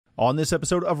On this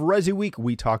episode of ResiWeek,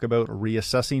 we talk about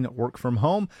reassessing work from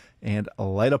home and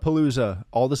Lightapalooza.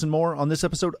 All this and more on this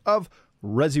episode of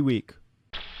ResiWeek.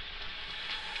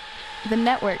 The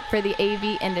network for the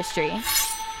AV industry.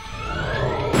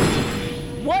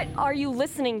 What are you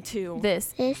listening to?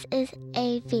 This is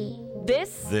AV.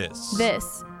 This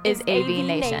is AV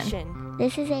Nation.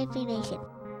 This is AV Nation.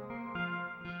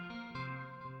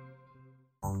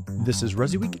 This is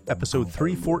ResiWeek, episode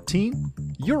 314,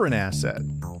 You're an Asset.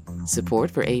 Support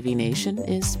for AV Nation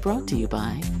is brought to you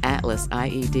by Atlas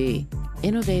IED,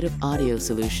 innovative audio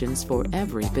solutions for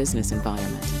every business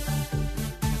environment.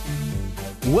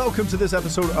 Welcome to this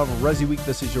episode of ResiWeek.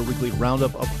 This is your weekly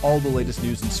roundup of all the latest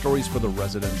news and stories for the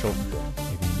residential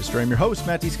AV industry. I'm your host,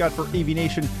 Matt D. Scott for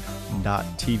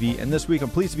AVNation.tv. And this week, I'm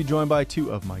pleased to be joined by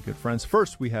two of my good friends.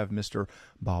 First, we have Mr.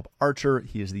 Bob Archer.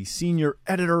 He is the senior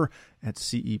editor at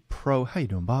CE Pro. How you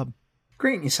doing, Bob?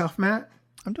 Great. And yourself, Matt?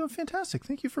 I'm doing fantastic.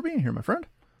 Thank you for being here, my friend.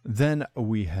 Then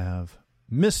we have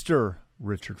Mr.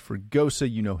 Richard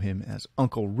Fregosa. You know him as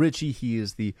Uncle Richie. He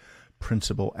is the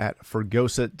principal at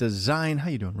Fregosa Design. How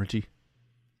you doing, Richie?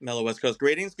 Mellow West Coast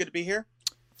greetings. Good to be here.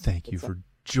 Thank you for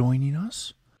joining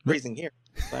us. Freezing here.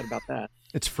 Glad about that.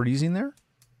 It's freezing there?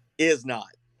 Is not.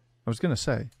 I was going to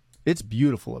say, it's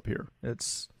beautiful up here.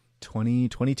 It's 20,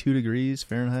 22 degrees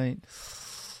Fahrenheit,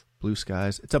 blue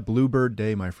skies. It's a bluebird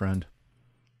day, my friend.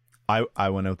 I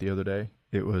went out the other day.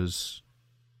 It was,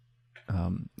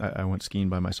 I went skiing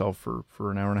by myself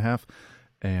for an hour and a half,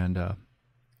 and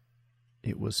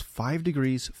it was 5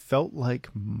 degrees, felt like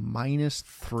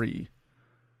 -3.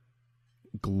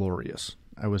 Glorious.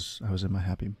 I was in my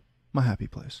happy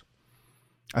place.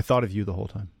 I thought of you the whole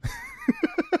time.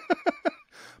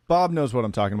 Bob knows what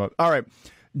I'm talking about. All right,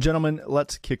 gentlemen,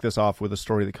 let's kick this off with a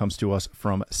story that comes to us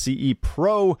from CE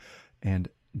Pro and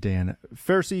Dan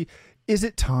Farcy. Is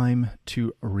it time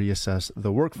to reassess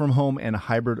the work from home and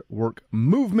hybrid work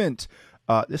movement?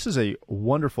 This is a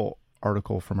wonderful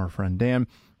article from our friend Dan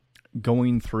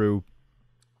going through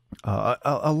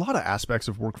a lot of aspects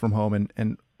of work from home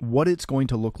and what it's going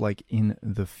to look like in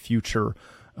the future,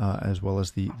 as well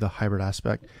as the hybrid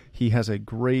aspect. He has a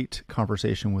great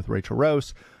conversation with Rachel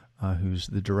Rouse, who's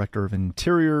the director of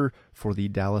interior for the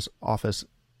Dallas office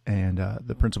and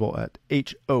the principal at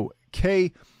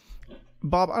HOK.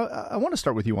 Bob, I want to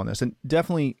start with you on this, and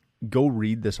definitely go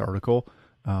read this article.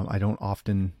 I don't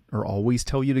often or always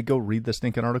tell you to go read the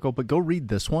stinking article, but go read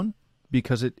this one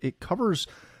because it covers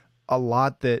a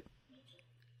lot that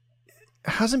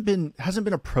hasn't been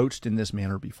approached in this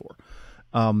manner before.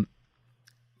 But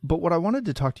what I wanted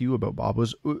to talk to you about, Bob,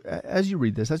 was as you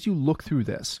read this, as you look through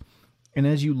this, and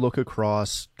as you look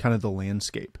across kind of the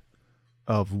landscape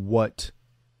of what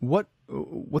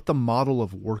the model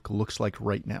of work looks like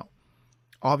right now.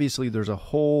 Obviously, there's a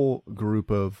whole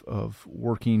group of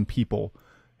working people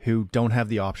who don't have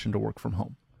the option to work from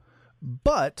home.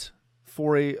 But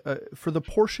for the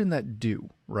portion that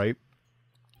do, right,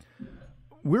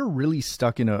 we're really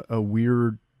stuck in a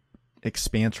weird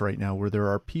expanse right now where there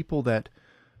are people that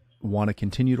want to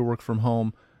continue to work from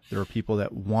home. There are people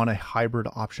that want a hybrid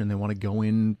option. They want to go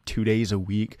in 2 days a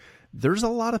week. There's a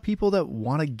lot of people that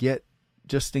want to get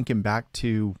just thinking back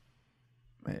to,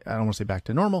 I don't want to say back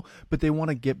to normal, but they want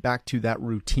to get back to that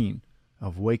routine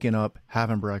of waking up,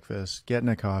 having breakfast, getting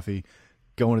a coffee,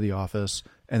 going to the office,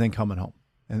 and then coming home.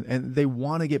 And they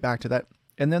want to get back to that.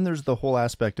 And then there's the whole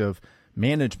aspect of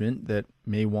management that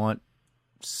may want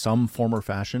some form or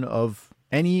fashion of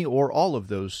any or all of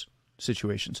those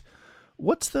situations.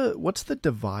 What's the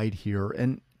divide here,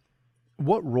 and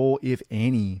what role, if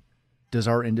any, does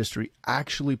our industry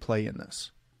actually play in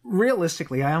this?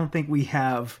 Realistically, I don't think we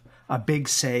have a big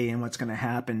say in what's going to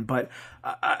happen, but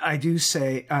I do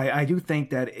think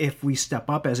that if we step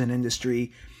up as an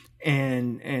industry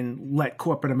and let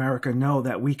corporate America know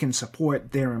that we can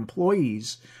support their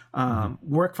employees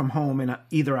work from home in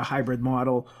either a hybrid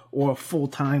model or a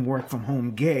full-time work from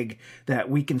home gig, that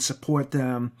we can support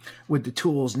them with the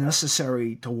tools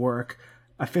necessary to work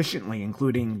efficiently,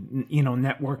 including,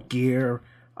 network gear,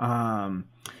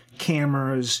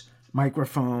 cameras,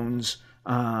 microphones,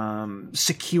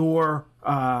 secure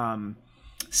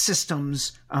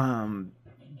systems,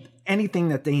 anything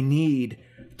that they need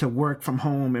to work from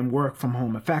home and work from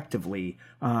home effectively.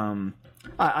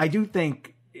 I do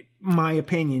think, my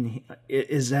opinion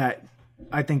is that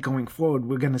I think going forward,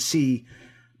 we're going to see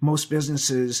most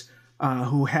businesses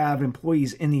who have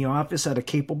employees in the office that are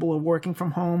capable of working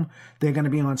from home, they're going to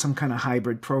be on some kind of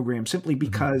hybrid program simply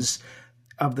because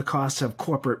of the cost of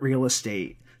corporate real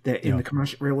estate. that in the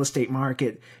commercial real estate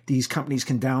market, these companies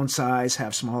can downsize,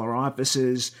 have smaller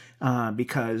offices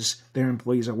because their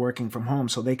employees are working from home,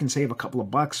 so they can save a couple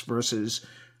of bucks versus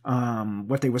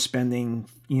what they were spending,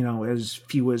 as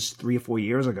few as 3 or 4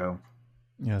 years ago.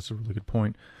 Yeah, that's a really good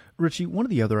point. Richie, one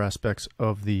of the other aspects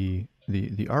of the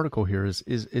article here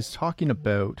is talking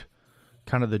about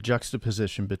kind of the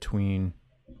juxtaposition between,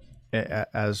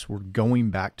 as we're going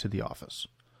back to the office,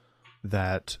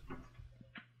 that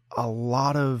a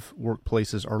lot of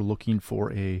workplaces are looking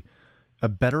for a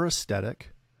better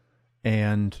aesthetic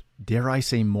and, dare I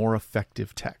say, more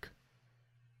effective tech,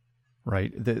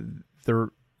 right?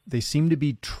 They seem to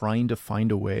be trying to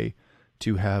find a way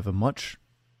to have a much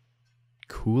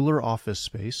cooler office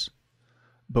space,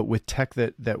 but with tech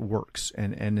that works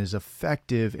and is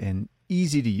effective and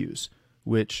easy to use,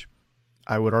 which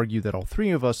I would argue that all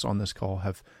three of us on this call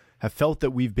have felt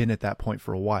that we've been at that point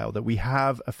for a while, that we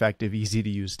have effective, easy to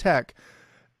use tech,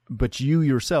 but you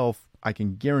yourself, I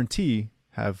can guarantee,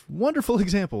 have wonderful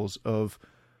examples of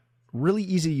really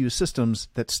easy to use systems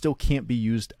that still can't be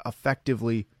used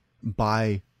effectively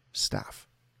by staff.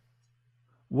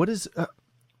 What does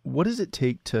it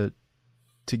take to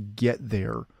get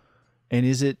there? And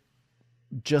is it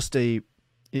just is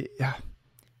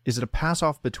it a pass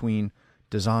off between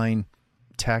design,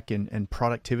 tech, and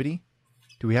productivity?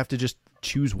 Do we have to just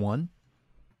choose one?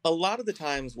 A lot of the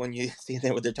times when you see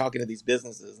that when they're talking to these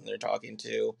businesses and they're talking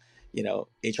to,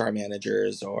 HR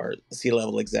managers or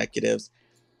C-level executives,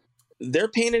 they're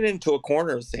painted into a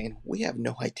corner of saying, we have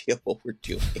no idea what we're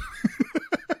doing.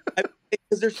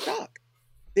 Because they're stuck.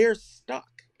 They're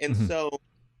stuck. And so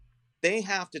they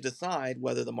have to decide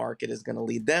whether the market is going to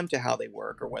lead them to how they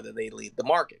work or whether they lead the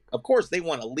market. Of course, they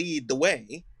want to lead the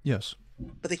way. Yes.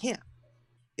 But they can't.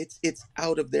 It's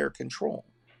out of their control.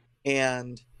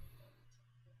 And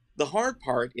the hard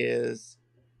part is,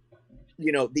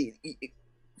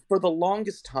 for the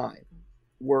longest time,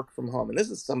 work from home. And this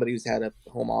is somebody who's had a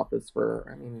home office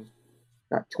for,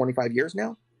 about 25 years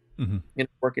now.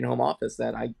 Working home office,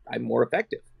 that I'm more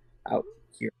effective out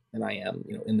here than I am,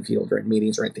 in the field or in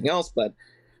meetings or anything else. But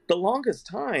the longest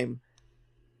time,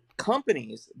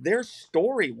 companies, their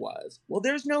story was, well,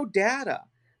 there's no data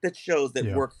that shows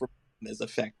that work from home is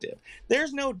effective.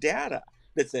 There's no data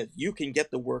that says you can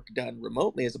get the work done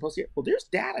remotely, as opposed to, well, there's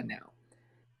data now.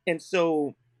 And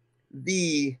so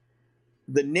the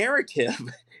narrative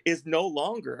is no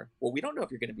longer, well, we don't know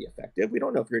if you're going to be effective. We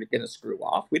don't know if you're going to screw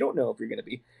off. We don't know if you're going to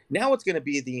be, now it's going to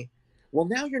be well,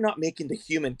 now you're not making the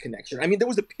human connection. There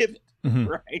was a pivot,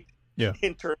 right? Yeah.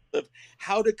 In terms of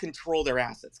how to control their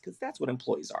assets, because that's what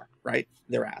employees are, right?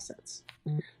 Their assets.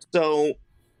 So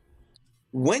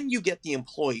when you get the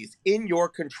employees in your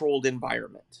controlled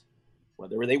environment,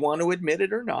 whether they want to admit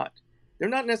it or not, they're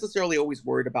not necessarily always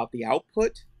worried about the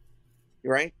output,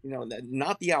 right?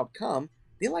 Not the outcome.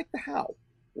 They like the how.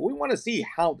 Well, we want to see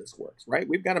how this works, right?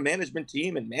 We've got a management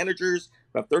team and managers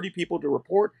who have 30 people to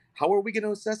report. How are we going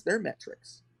to assess their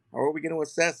metrics? How are we going to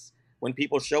assess when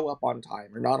people show up on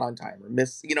time or not on time or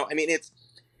miss?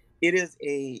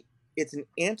 It's an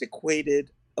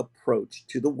antiquated approach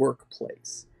to the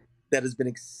workplace that has been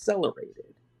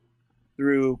accelerated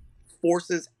through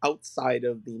forces outside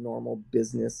of the normal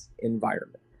business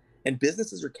environment. And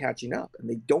businesses are catching up, and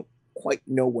they don't quite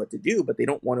know what to do, but they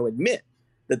don't want to admit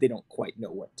that they don't quite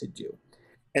know what to do.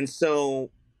 And so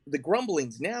the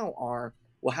grumblings now are,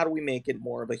 well, how do we make it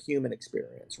more of a human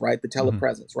experience, right? The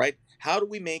telepresence, right? How do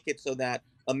we make it so that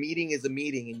a meeting is a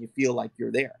meeting and you feel like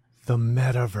you're there? The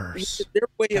metaverse.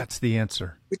 That's the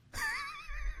answer.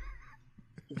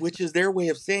 Which is their way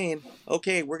of saying,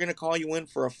 okay, we're going to call you in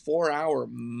for a 4-hour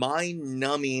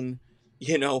mind-numbing,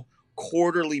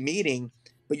 quarterly meeting,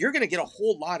 but you're going to get a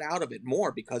whole lot out of it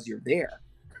more because you're there.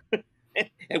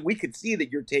 And we could see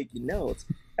that you're taking notes,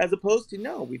 as opposed to,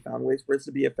 no, we found ways for us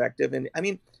to be effective. And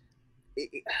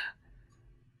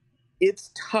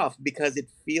it's tough because it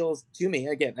feels to me,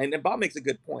 again, and Bob makes a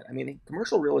good point.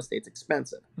 Commercial real estate's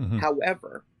expensive.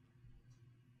 However,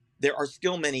 there are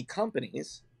still many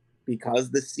companies,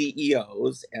 because the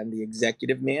CEOs and the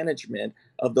executive management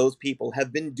of those people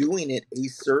have been doing it a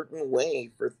certain way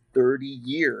for 30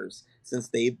 years since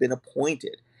they've been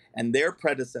appointed. And their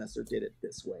predecessor did it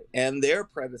this way, and their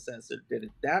predecessor did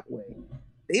it that way.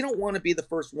 They don't want to be the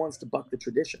first ones to buck the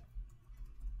tradition.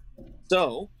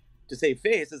 So, to save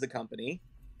face as a company,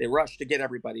 they rush to get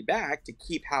everybody back to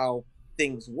keep how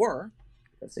things were.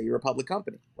 Let's say you're a public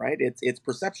company, right? It's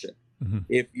perception.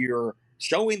 If you're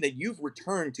showing that you've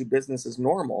returned to business as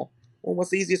normal, well, what's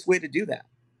the easiest way to do that?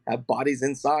 Have bodies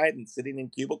inside and sitting in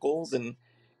cubicles and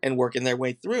working their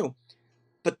way through.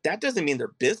 But that doesn't mean their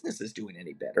business is doing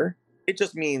any better. It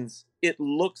just means it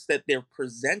looks that they're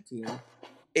presenting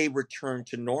a return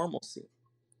to normalcy.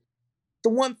 The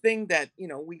one thing that,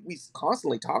 we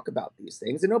constantly talk about these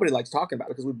things, and nobody likes talking about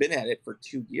it because we've been at it for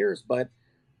 2 years, but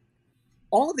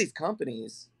all of these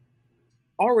companies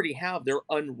already have their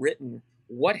unwritten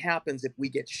what happens if we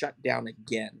get shut down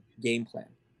again game plan.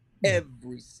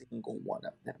 Every single one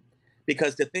of them.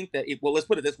 Because to think that, let's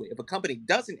put it this way, if a company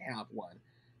doesn't have one,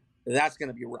 that's going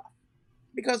to be rough.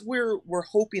 Because we're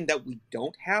hoping that we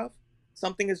don't have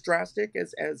something as drastic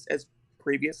as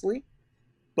previously.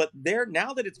 But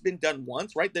now that it's been done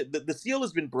once, right, the seal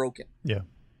has been broken. Yeah.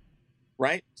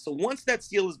 Right? So once that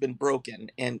seal has been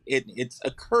broken and it's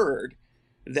occurred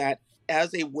that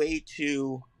as a way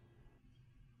to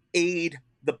aid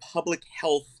the public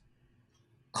health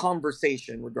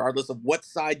conversation, regardless of what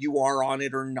side you are on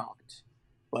it or not,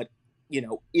 but,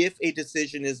 if a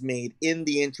decision is made in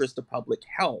the interest of public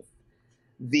health,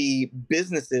 the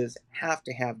businesses have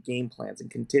to have game plans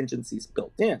and contingencies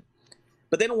built in.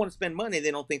 But they don't want to spend money.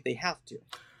 They don't think they have to.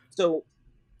 So,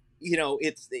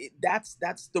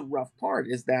 that's the rough part,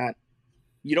 is that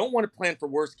you don't want to plan for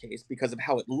worst case because of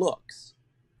how it looks.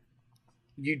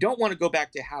 You don't want to go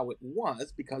back to how it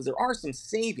was because there are some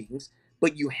savings,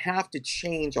 but you have to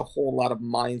change a whole lot of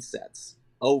mindsets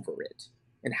over it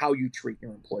and how you treat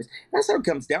your employees. That's how it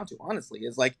comes down to, honestly,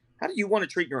 is like, how do you want to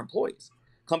treat your employees?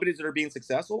 Companies that are being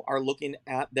successful are looking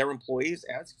at their employees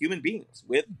as human beings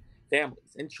with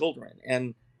families and children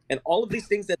and all of these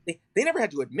things that they never had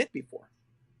to admit before,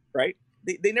 right?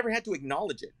 They never had to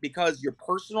acknowledge it because your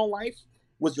personal life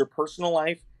was your personal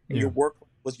life and your work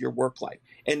was your work life.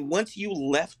 And once you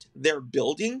left their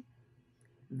building,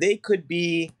 they could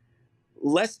be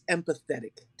less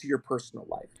empathetic to your personal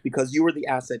life because you were the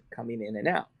asset coming in and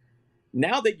out.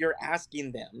 Now that you're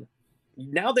asking them,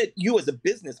 now that you as a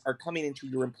business are coming into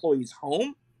your employee's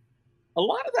home, a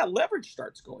lot of that leverage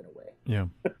starts going away. Yeah.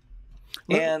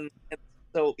 and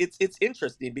so it's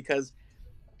interesting because,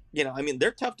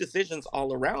 they're tough decisions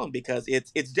all around because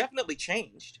it's definitely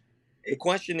changed. The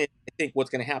question is, I think what's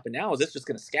going to happen now is it's just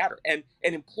going to scatter. And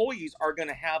employees are going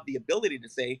to have the ability to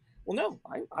say, well, no,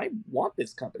 I want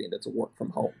this company that's a work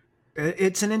from home.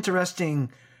 It's an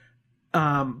interesting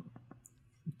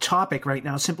topic right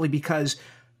now, simply because,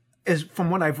 from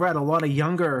what I've read, a lot of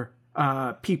younger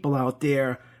people out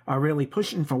there are really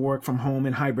pushing for work from home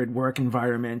and hybrid work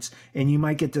environments. And you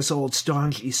might get this old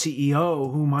staunchy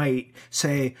CEO who might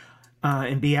say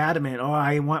and be adamant, oh,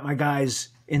 I want my guys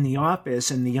in the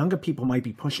office, and the younger people might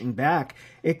be pushing back.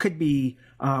 It could be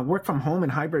work from home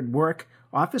and hybrid work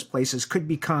office places could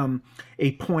become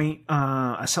a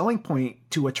selling point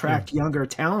to attract younger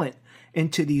talent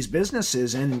into these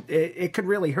businesses. And it could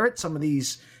really hurt some of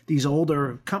these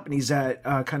older companies that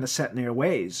kind of set in their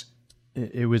ways.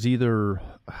 It was either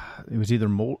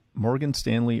Morgan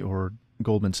Stanley or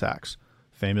Goldman Sachs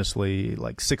famously,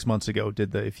 like 6 months ago,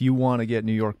 did if you want to get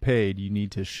New York paid, you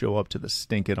need to show up to the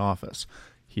stinking office.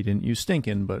 He didn't use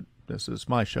stinking, but this is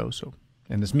my show,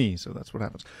 and it's me, so that's what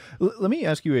happens. Let me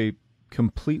ask you a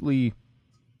completely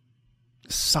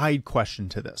side question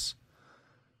to this.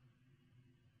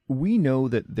 We know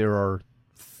that there are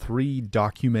 3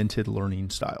 documented learning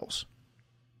styles,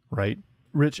 right?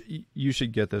 Rich, you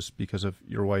should get this because of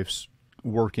your wife's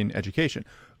work in education.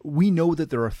 We know that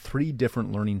there are 3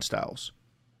 different learning styles,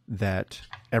 that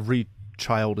every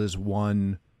child is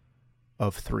one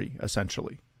of 3,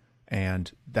 essentially.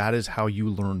 And that is how you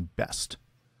learn best.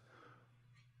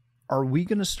 Are we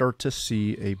going to start to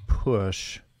see a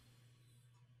push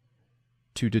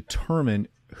to determine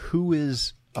who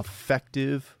is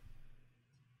effective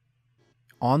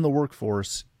on the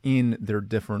workforce in their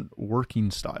different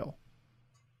working style?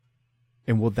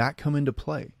 And will that come into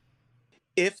play?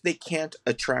 If they can't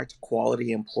attract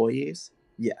quality employees,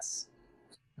 yes.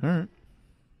 All right.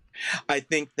 I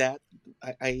think that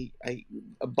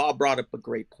Bob brought up a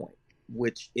great point,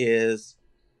 which is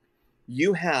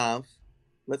you have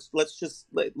let's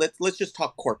just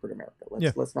talk corporate America.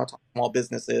 Let's not talk small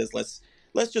businesses.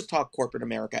 Let's just talk corporate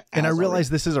America. And I realize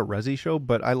this is a Resi show,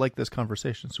 but I like this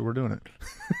conversation, so we're doing it.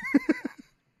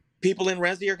 People in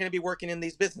Resi are going to be working in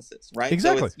these businesses, right?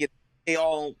 Exactly. So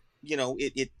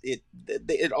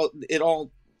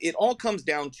it all comes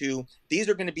down to these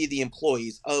are going to be the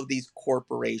employees of these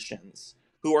corporations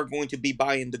who are going to be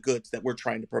buying the goods that we're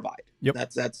trying to provide. Yep.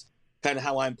 That's kind of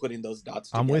how I'm putting those dots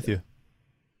together. I'm with you.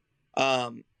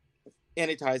 And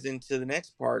it ties into the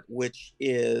next part, which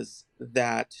is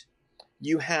that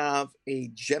you have a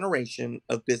generation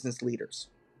of business leaders.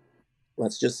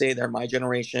 Let's just say they're my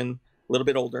generation, a little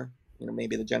bit older,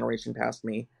 maybe the generation past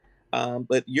me.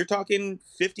 But you're talking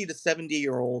 50 to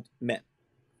 70-year-old men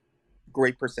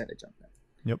great percentage of them.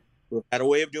 Yep. Who had a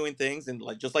way of doing things, and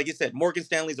just like you said, Morgan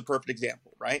Stanley's a perfect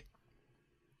example, right?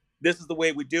 This is the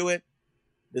way we do it.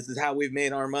 This is how we've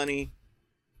made our money.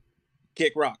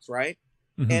 Kick rocks, right?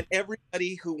 Mm-hmm. And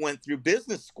everybody who went through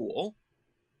business school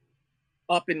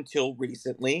up until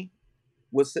recently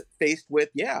was faced with,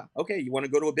 okay, you want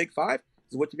to go to a big five?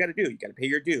 This is what you got to do. You got to pay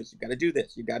your dues. You got to do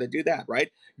this. You got to do that,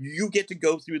 right? You get to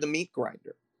go through the meat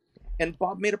grinder. And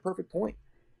Bob made a perfect point.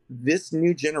 This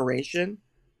new generation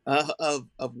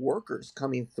of workers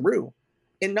coming through,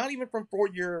 and not even from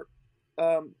four-year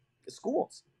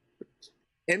schools,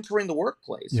 entering the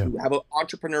workplace, who have an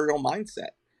entrepreneurial mindset,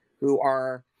 who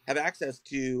have access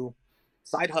to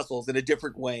side hustles in a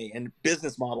different way and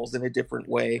business models in a different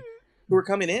way, who are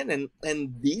coming in,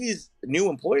 and these new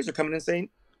employees are coming in saying,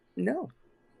 no,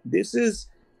 this is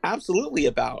absolutely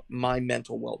about my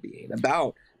mental well-being,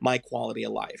 about my quality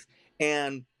of life.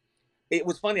 And it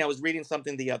was funny, I was reading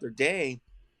something the other day,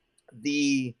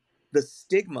 the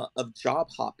stigma of job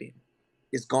hopping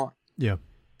is gone. Yeah.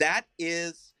 That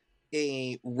is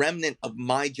a remnant of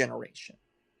my generation,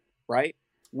 right?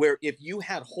 Where if you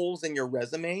had holes in your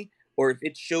resume, or if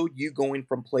it showed you going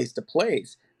from place to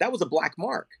place, that was a black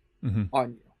mark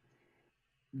on you.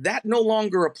 That no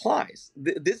longer applies.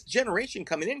 This generation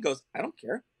coming in goes, I don't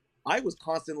care. I was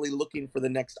constantly looking for the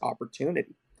next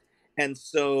opportunity. And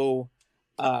so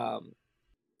I'm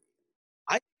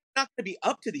not going to be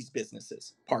up to these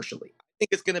businesses partially. I think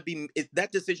it's going to be,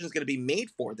 that decision is going to be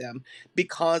made for them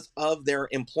because of their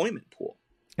employment pool.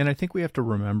 And I think we have to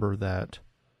remember that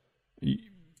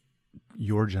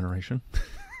your generation,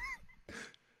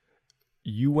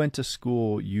 you went to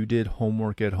school, you did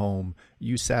homework at home,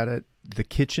 you sat at the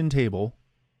kitchen table,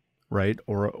 right?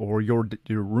 Or your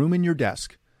room and your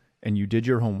desk, and you did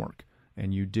your homework,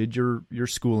 and you did your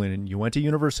schooling, and you went to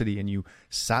university, and you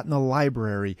sat in the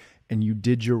library, and you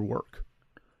did your work.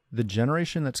 The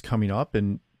generation that's coming up,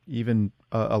 and even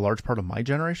a large part of my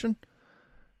generation,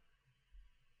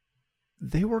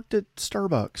 they worked at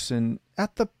Starbucks and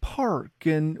at the park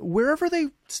and wherever they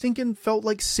stinking felt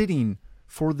like sitting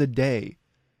for the day.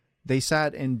 They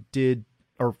sat and did,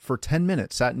 or for 10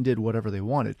 minutes, sat and did whatever they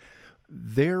wanted.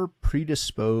 They're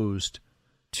predisposed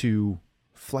to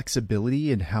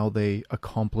flexibility in how they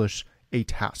accomplish a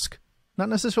task. Not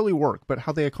necessarily work, but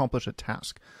how they accomplish a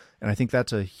task. And I think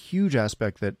that's a huge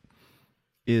aspect that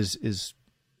is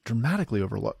dramatically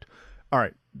overlooked. All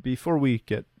right, before we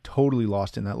get totally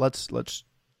lost in that, let's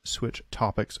switch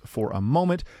topics for a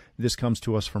moment. This comes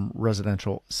to us from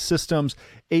Residential Systems.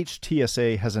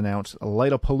 HTSA has announced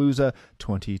Lightapalooza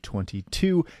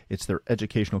 2022. It's their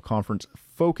educational conference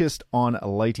focused on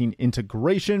lighting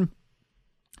integration.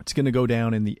 It's going to go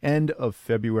down in the end of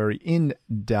February in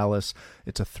Dallas.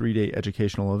 It's a 3-day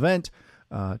educational event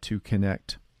to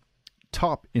connect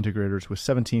top integrators with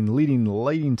 17 leading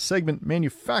lighting segment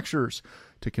manufacturers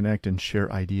to connect and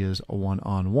share ideas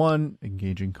one-on-one,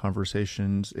 engaging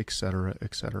conversations, etc.,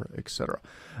 etc., etc.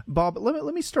 Bob,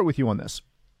 let me start with you on this.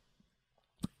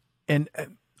 And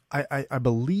I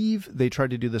believe they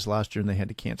tried to do this last year and they had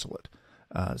to cancel it.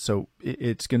 So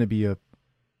it's going to be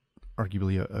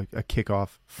arguably a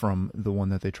kickoff from the one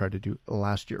that they tried to do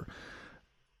last year.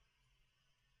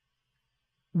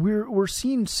 We're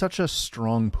seeing such a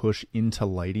strong push into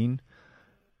lighting.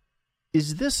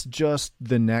 Is this just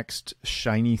the next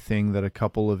shiny thing that a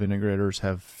couple of integrators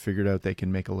have figured out they can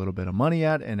make a little bit of money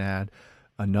at and add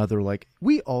another, like,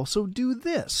 we also do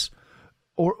this?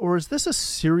 Or is this a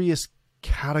serious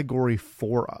category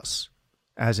for us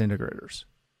as integrators?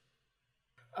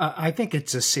 I think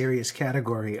it's a serious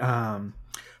category.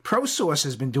 ProSource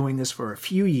has been doing this for a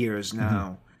few years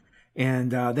now,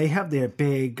 and they have their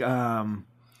big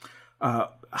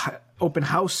open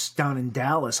house down in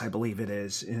Dallas, I believe it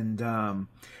is. And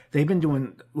they've been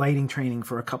doing lighting training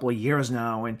for a couple of years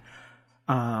now. And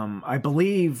I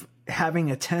believe,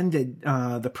 having attended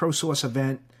the ProSource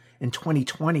event in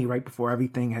 2020, right before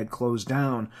everything had closed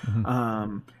down,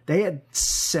 they had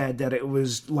said that it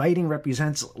was, lighting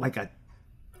represents like a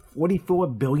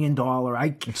 $44 billion.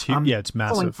 It's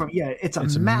massive.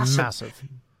 It's massive.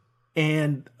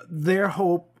 And their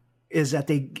hope is that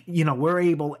we're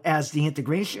able, as the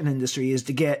integration industry, is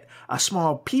to get a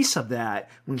small piece of that,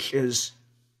 which is,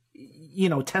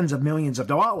 tens of millions of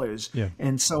dollars. Yeah.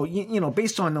 And so,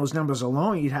 based on those numbers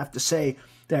alone, you'd have to say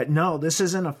that, no, this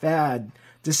isn't a fad.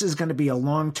 This is going to be a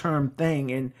long-term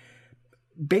thing. And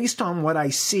based on what I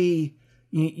see,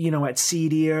 at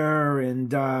CDR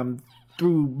and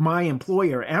through my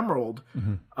employer, Emerald,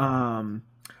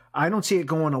 I don't see it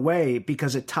going away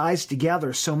because it ties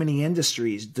together so many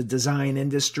industries, the design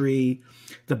industry,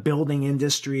 the building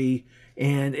industry,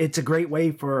 and it's a great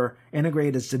way for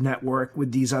integrators to network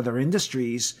with these other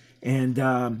industries and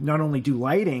not only do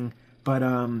lighting, but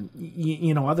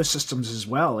other systems as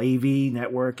well, AV,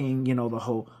 networking, the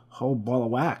whole ball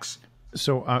of wax.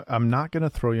 So I'm not going to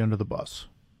throw you under the bus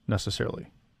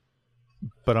necessarily,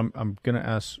 but I'm going to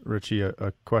ask Richie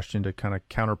a question to kind of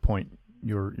counterpoint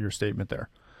your statement there.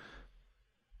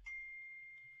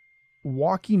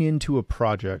 Walking into a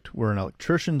project where an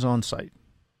electrician's on site,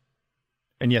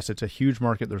 and yes, it's a huge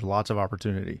market, there's lots of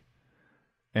opportunity,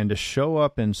 and to show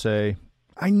up and say,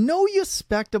 I know you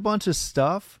spec'd a bunch of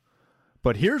stuff,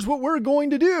 but here's what we're going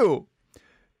to do,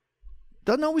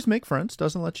 doesn't always make friends,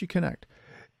 doesn't let you connect.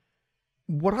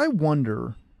 What I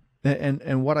wonder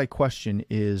and what I question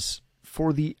is,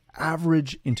 for the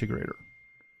average integrator,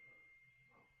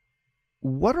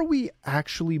 what are we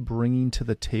actually bringing to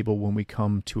the table when we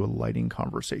come to a lighting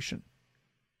conversation?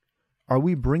 Are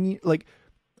we bringing, like,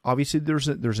 obviously there's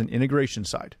an integration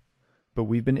side, but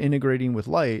we've been integrating with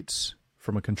lights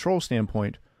from a control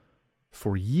standpoint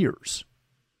for years.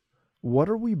 What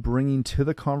are we bringing to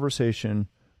the conversation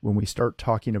when we start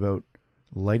talking about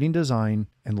lighting design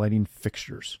and lighting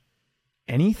fixtures?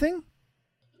 Anything?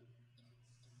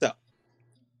 So,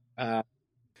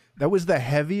 that was the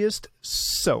heaviest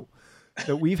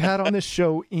that we've had on this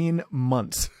show in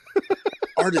months.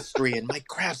 Artistry and my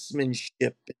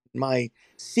craftsmanship, and my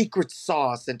secret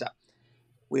sauce, and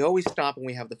we always stop when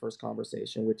we have the first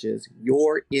conversation, which is,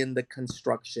 you're in the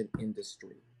construction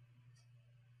industry.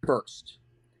 First,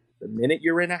 the minute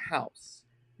you're in a house,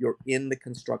 you're in the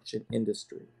construction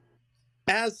industry.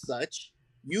 As such,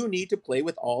 you need to play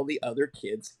with all the other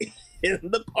kids in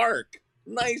the park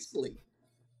nicely.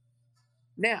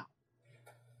 Now,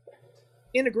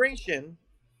 integration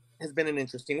has been an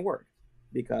interesting word,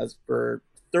 because for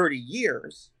 30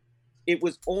 years, it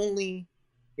was only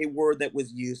a word that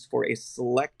was used for a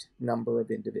select number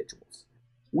of individuals.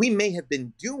 We may have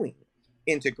been doing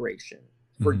integration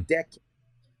for decades,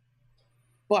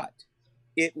 but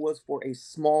it was for a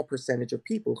small percentage of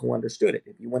people who understood it.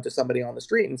 If you went to somebody on the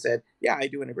street and said, yeah, I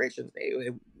do integrations.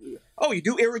 Oh, you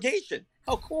do irrigation.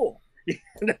 How cool.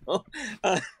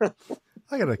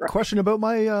 I got a question about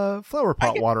my flower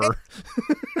pot water.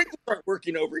 Start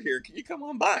working over here. Can you come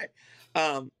on by?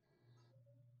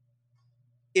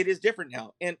 It is different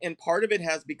now. And part of it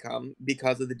has become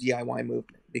because of the DIY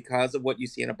movement, because of what you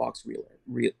see in a box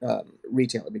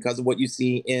retailer, because of what you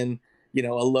see in, a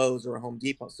Lowe's or a Home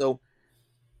Depot. So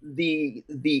the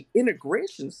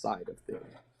integration side of things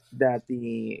that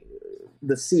the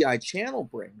CI channel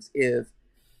brings is,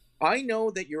 I know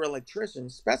that your electrician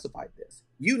specified this.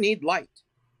 You need light.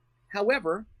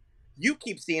 However, you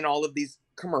keep seeing all of these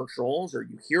commercials, or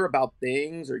you hear about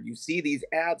things, or you see these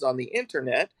ads on the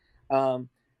internet,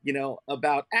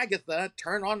 about Agatha,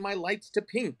 turn on my lights to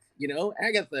pink,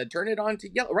 Agatha, turn it on to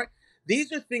yellow, right?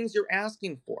 These are things you're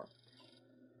asking for.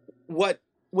 What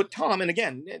Tom, and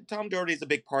again, Tom Doherty is a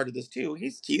big part of this too.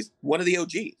 He's one of the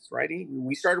OGs, right?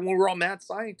 We started when we were all mad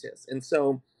scientists. And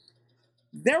so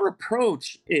their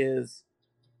approach is,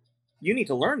 you need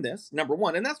to learn this, number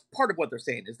one. And that's part of what they're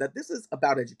saying, is that this is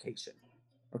about education.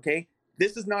 Okay.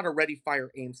 This is not a ready,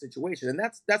 fire, aim situation. And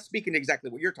that's speaking to exactly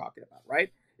what you're talking about,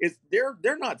 right? Is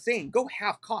they're not saying go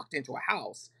half-cocked into a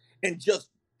house and just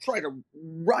try to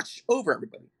rush over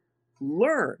everybody.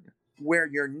 Learn where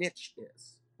your niche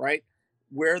is, right?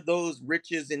 Where those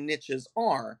riches and niches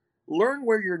are. Learn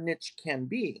where your niche can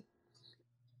be.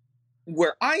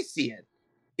 Where I see it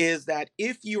is that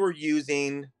if you are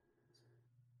using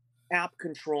app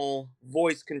control,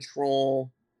 voice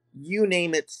control, you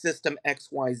name it, system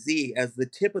XYZ as the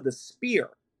tip of the spear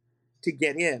to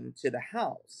get into the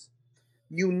house,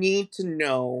 you need to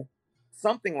know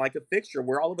something like a fixture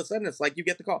where all of a sudden it's like you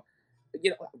get the call.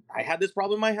 I had this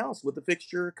problem in my house with the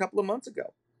fixture a couple of months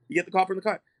ago. You get the call from the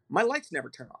client. My lights never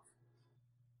turn off.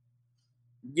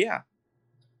 Yeah.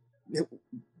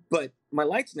 But my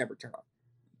lights never turn off.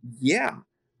 Yeah.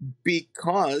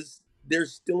 Because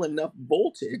there's still enough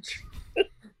voltage,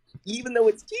 even though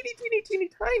it's teeny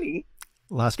tiny.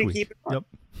 Last week. Keep it on. Yep.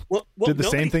 Well, did the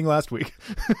same thing last week.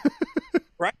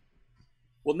 Right.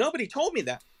 Well, nobody told me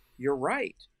that. You're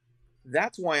right.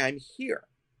 That's why I'm here.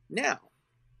 Now,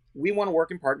 we want to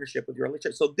work in partnership with your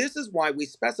electrician. So this is why we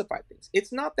specify things.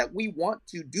 It's not that we want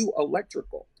to do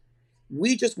electrical.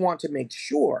 We just want to make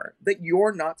sure that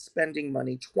you're not spending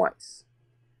money twice.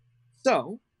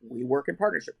 So we work in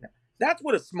partnership. Now, that's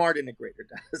what a smart integrator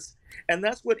does. And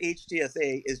that's what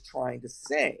HTSA is trying to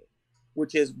say,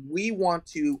 which is we want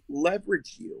to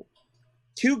leverage you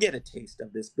to get a taste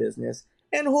of this business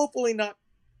and hopefully not,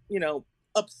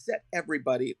 upset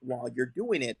everybody while you're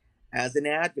doing it as an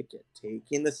advocate,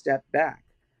 taking the step back.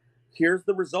 Here's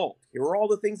the result. Here are all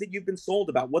the things that you've been sold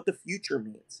about what the future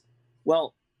means.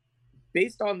 Well,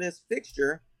 based on this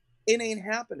fixture, it ain't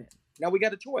happening. Now we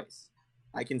got a choice.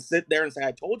 I can sit there and say,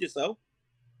 I told you so,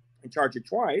 and charge you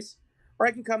twice, or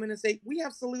I can come in and say, we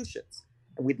have solutions,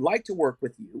 and we'd like to work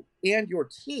with you and your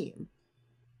team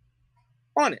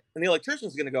on it. And the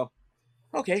electrician's going to go,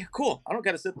 okay, cool. I don't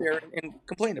got to sit there and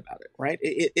complain about it, right?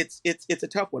 It's a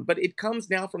tough one, but it comes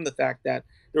now from the fact that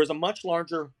there is a much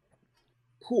larger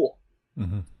pool.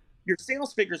 Mm-hmm. Your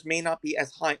sales figures may not be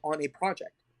as high on a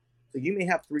project. So you may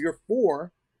have 3 or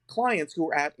 4 clients who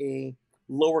are at a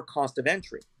lower cost of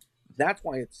entry. That's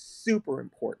why it's super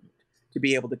important to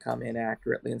be able to come in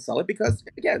accurately and sell it, because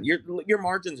again, your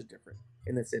margins are different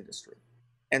in this industry.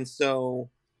 And so,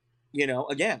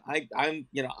 again,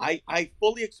 I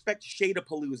fully expect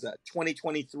Shadapalooza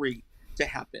 2023 to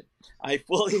happen. I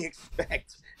fully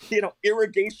expect,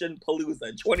 Irrigation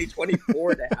Palooza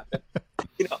 2024 to happen.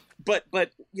 But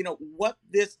what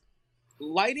this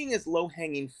lighting is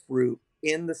low-hanging fruit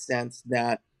in the sense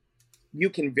that you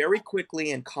can very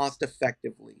quickly and cost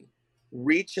effectively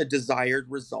reach a desired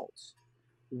result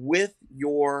with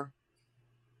your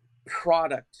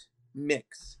product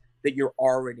mix that you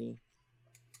already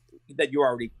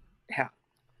have.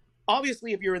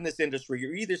 Obviously, if you're in this industry,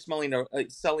 you're either selling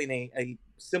a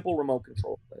simple remote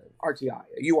control, RTI,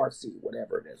 a URC,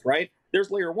 whatever it is, right?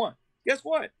 There's layer 1. Guess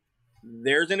what?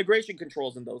 There's integration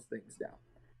controls in those things now.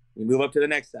 You move up to the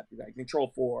next step. You got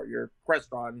Control 4, your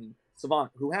Crestron,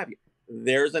 Savant, who have you.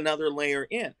 There's another layer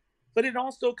in. But it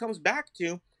all still comes back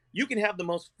to, you can have the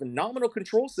most phenomenal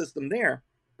control system there,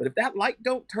 but if that light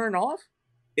don't turn off,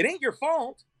 it ain't your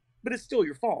fault, but it's still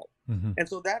your fault. Mm-hmm. And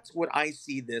so that's what I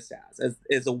see this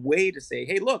as a way to say,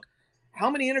 hey, look, how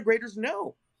many integrators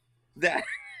know that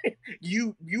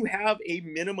you have a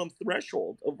minimum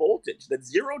threshold of voltage, that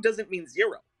 0 doesn't mean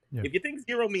 0. Yeah. If you think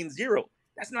 0 means 0,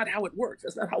 that's not how it works.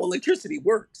 That's not how electricity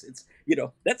works. It's,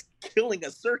 that's killing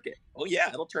a circuit. Oh yeah,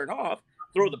 it'll turn off,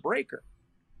 throw the breaker.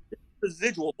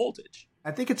 Residual voltage.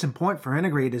 I think it's important for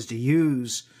integrators to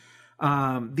use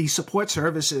these support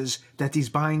services that these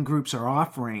buying groups are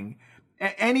offering.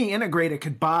 Any integrator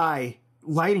could buy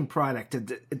lighting product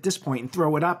at this point and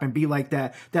throw it up and be like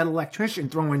that electrician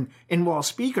throwing in-wall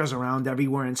speakers around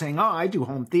everywhere and saying, oh, I do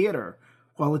home theater.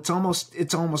 Well, it's almost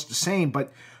the same,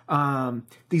 but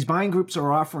these buying groups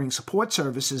are offering support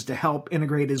services to help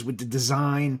integrators with the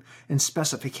design and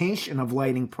specification of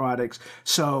lighting products.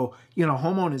 So,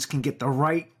 homeowners can get the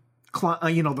right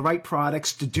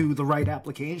products to do the right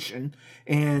application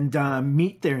and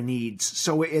meet their needs.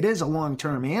 So it is a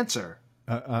long-term answer.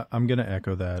 I'm going to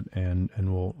echo that, and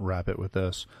we'll wrap it with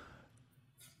this.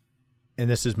 And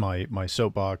this is my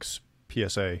soapbox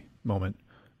PSA moment.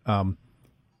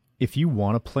 If you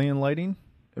want to play in lighting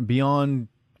beyond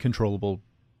controllable,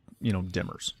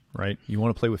 dimmers, right? You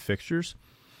want to play with fixtures,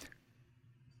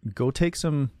 go take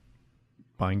some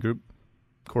buying group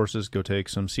courses, go take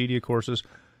some CEDIA courses,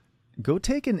 go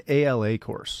take an ALA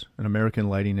course, an American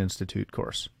Lighting Institute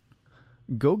course.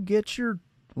 Go get your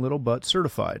little butt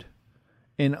certified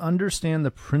and understand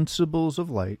the principles of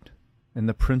light and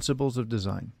the principles of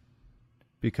design.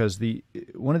 Because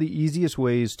one of the easiest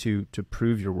ways to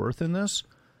prove your worth in this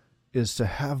is to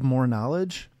have more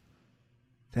knowledge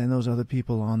than those other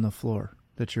people on the floor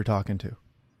that you're talking to.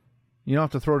 You don't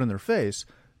have to throw it in their face,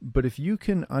 but if you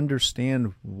can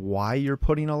understand why you're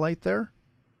putting a light there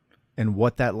and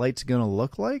what that light's going to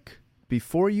look like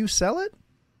before you sell it,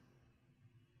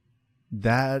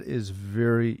 that is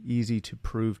very easy to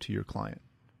prove to your client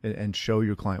and show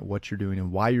your client what you're doing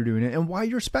and why you're doing it and why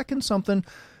you're speccing something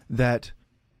that,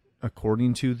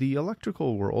 according to the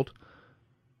electrical world,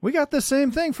 we got the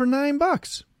same thing for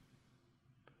 $9.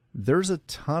 There's a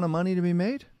ton of money to be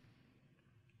made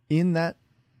in that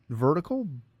vertical,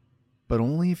 but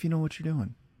only if you know what you're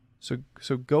doing.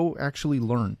 So go actually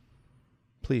learn,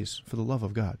 please, for the love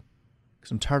of God,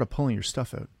 because I'm tired of pulling your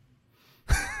stuff out.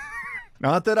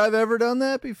 Not that I've ever done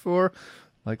that before,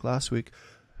 like last week.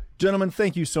 Gentlemen,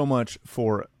 thank you so much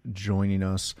for joining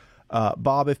us.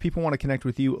 Bob, if people want to connect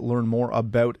with you, learn more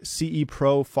about CE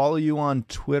Pro, follow you on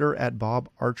Twitter at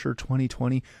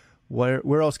BobArcher2020.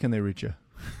 Where else can they reach you?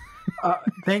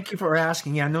 Thank you for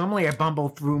asking. Yeah, normally I bumble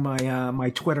through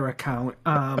my Twitter account,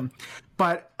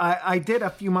 but I did a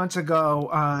few months ago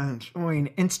join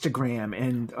Instagram,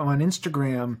 and on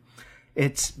Instagram,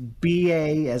 it's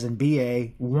BA as in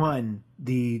BA1,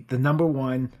 the number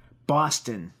 1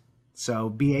 Boston.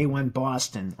 So BA1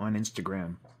 Boston on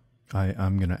Instagram.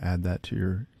 I'm going to add that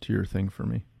to your thing for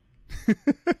me.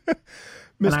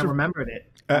 And I remembered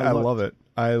it. I love it.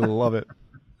 I love it.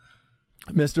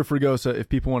 Mr. Fregosa, if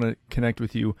people want to connect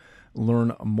with you,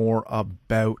 learn more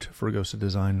about Fregosa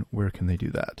Design, where can they do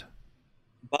that?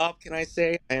 Bob, can I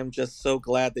say I am just so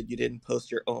glad that you didn't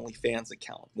post your OnlyFans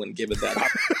account when given that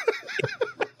opportunity.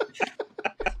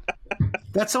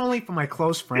 That's only for my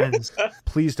close friends.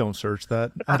 Please don't search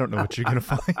that. I don't know what you're going to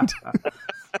find.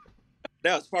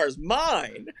 Now, as far as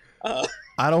mine...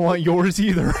 I don't want yours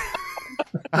either.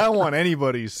 I don't want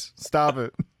anybody's. Stop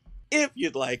it. If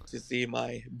you'd like to see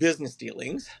my business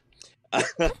dealings,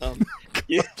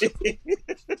 you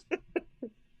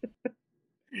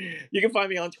can find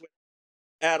me on Twitter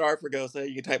at @rfregosa.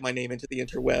 You can type my name into the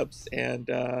interwebs, and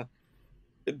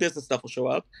business stuff will show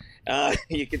up.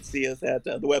 You can see us at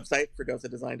the website,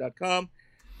 fregosadesign.com.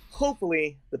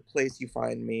 Hopefully, the place you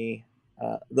find me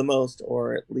the most,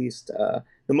 or at least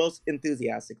the most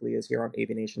enthusiastically, is here on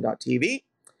avnation.tv.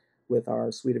 with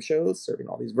our suite of shows serving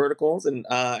all these verticals. And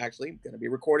actually going to be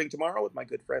recording tomorrow with my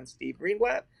good friend Steve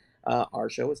Greenblatt. Our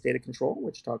show is State of Control,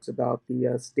 which talks about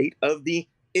the state of the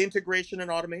integration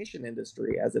and automation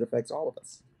industry as it affects all of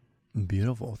us.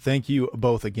 Beautiful. Thank you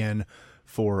both again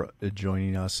for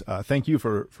joining us. Thank you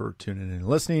for tuning in and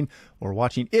listening or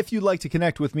watching. If you'd like to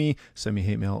connect with me, send me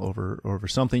hate mail over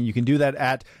something. You can do that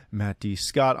at Matt D.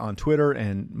 Scott on Twitter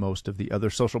and most of the other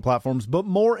social platforms. But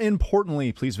more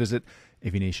importantly, please visit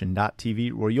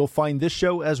avnation.tv, where you'll find this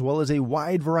show as well as a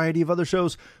wide variety of other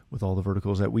shows with all the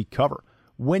verticals that we cover.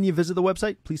 When you visit the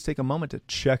website, please take a moment to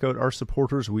check out our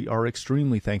supporters. We are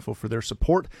extremely thankful for their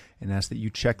support and ask that you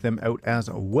check them out as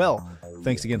well.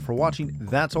 Thanks again for watching.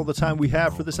 That's all the time we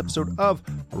have for this episode of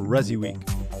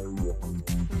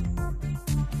ResiWeek.